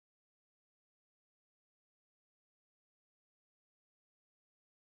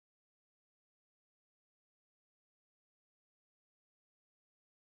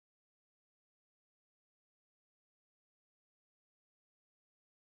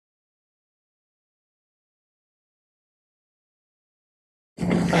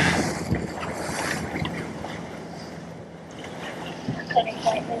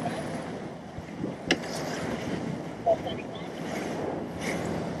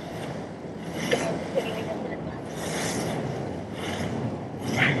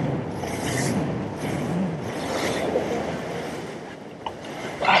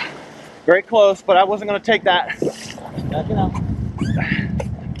Very close, but I wasn't going to take that. Back it up.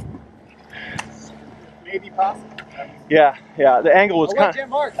 Maybe possible. Yeah, the angle was kind of...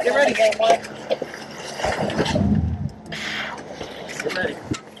 Mark, get ready. Get ready.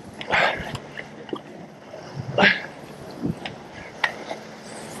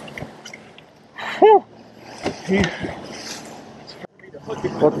 Whew.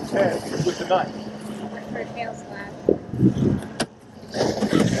 What the head with the knife. Her tail slash.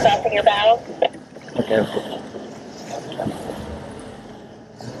 Stopping your battle. Okay.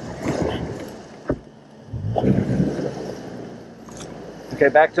 Okay,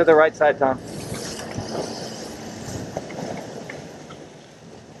 back to the right side, Tom.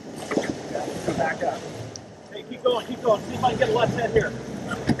 Back up. Hey, keep going, keep going. See if I can get a left head here.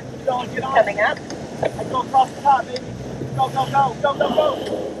 Keep going, get on. Coming up. I go across the top, baby. Go, go, go, go, go, go.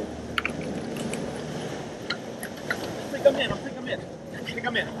 I think I'm in, I think I'm in. I think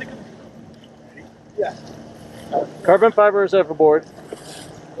I'm in, I think I'm in. Yeah. Carbon fiber is overboard.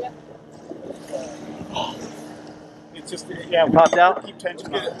 Yep. It's just, yeah. It popped out? Keep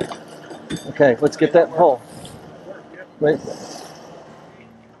tension on it. Okay, let's get that pole. Wait.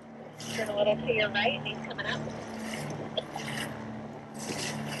 Turn a little to your right, and he's coming up.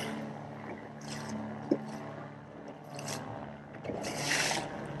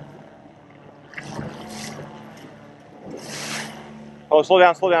 Oh, slow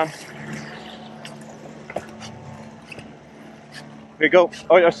down, slow down. There you go.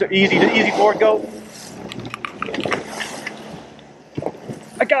 Oh, that's easy forward, go.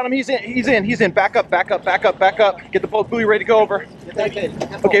 I got him, he's in. Back up. Get the boat buoy ready to go over.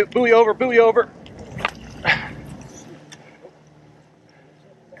 Okay, buoy over.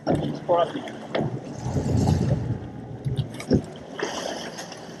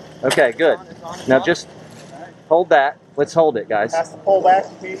 Okay, good. Now just hold that. Let's hold it, guys. Pass the pole back,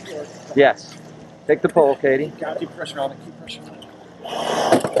 Katie. Or... Yes. Take the pole, Katie. Keep pressure on it, keep pressure on it.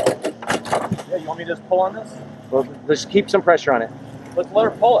 Yeah, you want me to just pull on this? Well, just keep some pressure on it. Let's let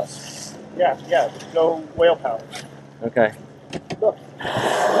her pull us. Yeah, go whale power. Okay. Look.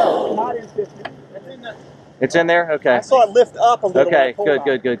 No, not in 50. It's in there? Okay. I saw it lift up a little. Okay,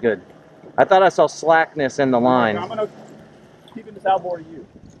 good. I thought I saw slackness in the line. I'm going to keep this outboard to you.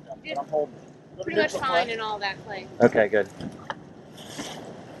 But I'm holding it. Pretty much fine and all that clay. Okay, good.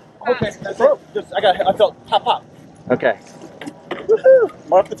 Okay, that's it. I felt pop. Okay. Woohoo!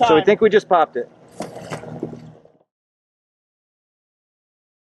 Mark the time. So we think we just popped it.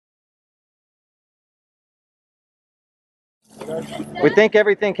 We think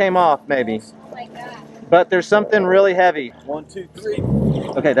everything came off, maybe. Oh my God. But there's something really heavy. 1, 2, 3.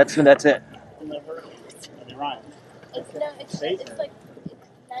 Okay, that's it. It's like it's 90%.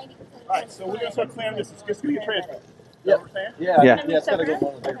 Alright, so we're going to start clearing this. It's just going to get transferred. Yeah. Yeah, it's going to go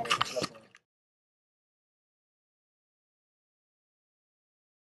one of the bigger ones.